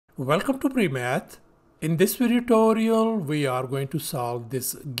Welcome to Premath. In this video tutorial, we are going to solve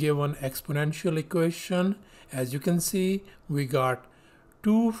this given exponential equation. As you can see, we got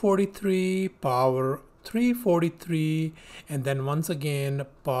 243 power 343 and then once again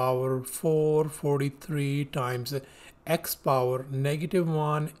power 443 times x power negative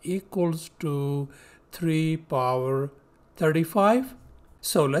 1 equals to 3 power 35.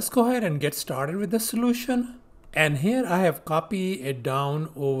 So let's go ahead and get started with the solution. And here I have copied it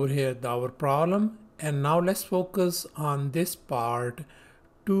down over here, our problem. And now let's focus on this part,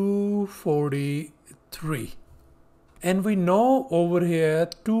 243. And we know over here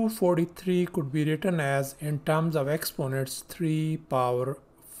 243 could be written as, in terms of exponents, 3 power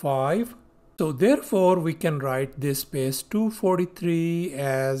 5. So therefore we can write this base 243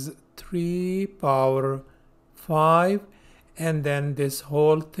 as 3 power 5, and then this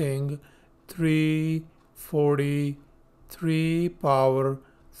whole thing 343 power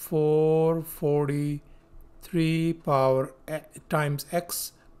 443 power times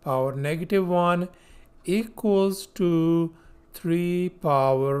x power negative 1 equals to 3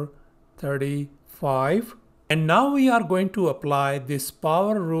 power 35. And now we are going to apply this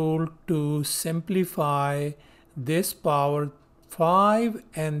power rule to simplify this power 5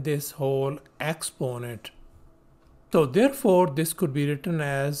 and this whole exponent. So therefore this could be written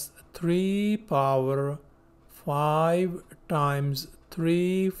as 3 power 5 times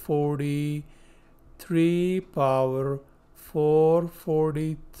 343 power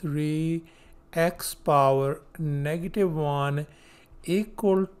 443 x power negative 1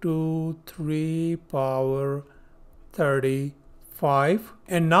 equal to 3 power 35.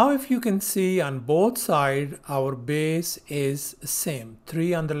 And now if you can see on both sides our base is same,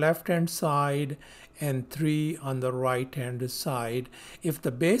 3 on the left hand side and 3 on the right hand side. If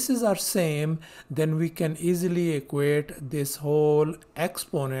the bases are same, then we can easily equate this whole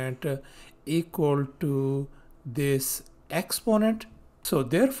exponent equal to this exponent. So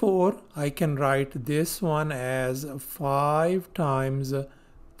therefore I can write this one as 5 times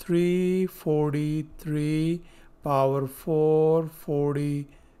 343 power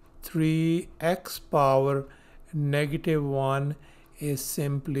 443 x power negative 1 is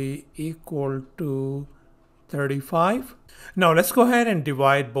simply equal to 35. Now let's go ahead and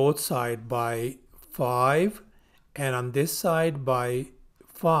divide both sides by 5 and on this side by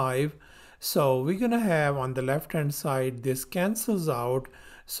 5. So we're gonna have on the left hand side this cancels out,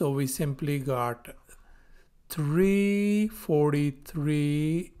 so we simply got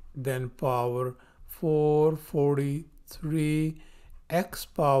 343 then power 443 x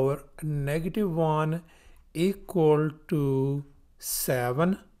power negative 1 equal to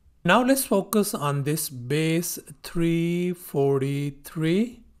 7. Now let's focus on this base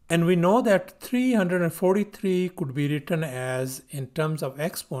 343. And we know that 343 could be written as, in terms of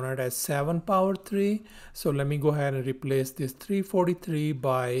exponent, as 7 power 3. So let me go ahead and replace this 343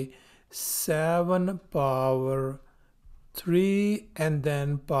 by 7 power 3 and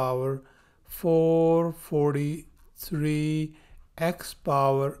then power 443 x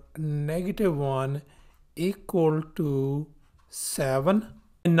power negative 1 equal to 7.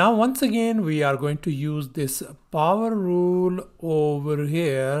 And now once again we are going to use this power rule over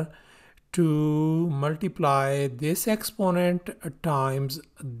here to multiply this exponent times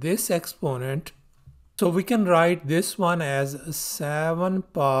this exponent. So we can write this one as 7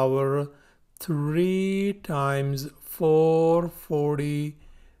 power 3 times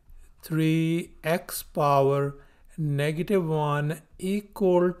 443 x power negative 1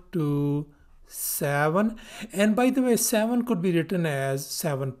 equal to 7. And by the way, 7 could be written as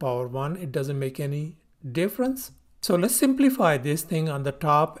 7 power 1. It doesn't make any difference. So let's simplify this thing. On the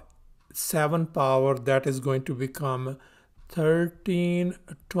top, 7 power, that is going to become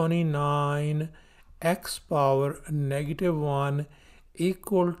 1329 x power negative 1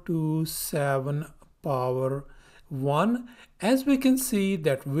 equal to 7 power 1. As we can see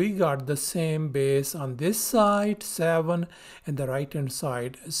that we got the same base on this side 7 and the right hand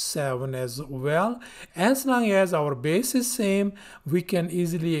side 7 as well. As long as our base is same, we can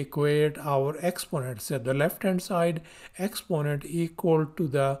easily equate our exponents. So the left hand side exponent equal to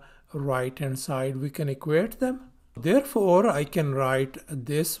the right hand side, we can equate them. Therefore I can write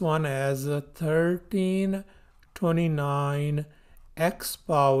this one as 1329 x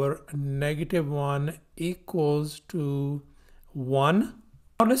power negative 1 equals to 1.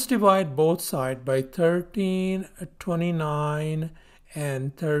 Now let's divide both sides by 1329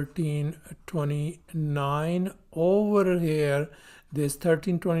 and 1329 over here. This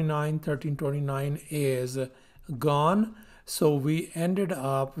 1329 is gone. So we ended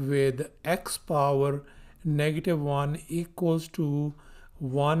up with x power negative 1 equals to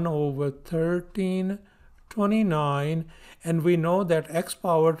 1 over 1329, and we know that x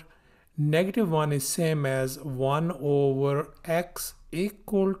power -1 is same as 1 over x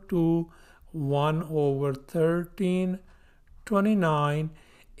equal to 1 over 1329.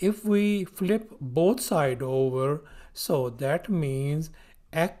 If we flip both sides over, so that means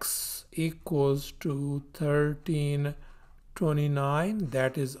x equals to 1329.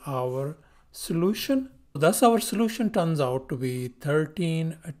 That is our solution. Thus our solution turns out to be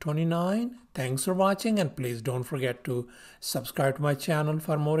 1329. Thanks for watching, and please don't forget to subscribe to my channel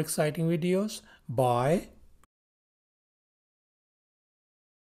for more exciting videos. Bye.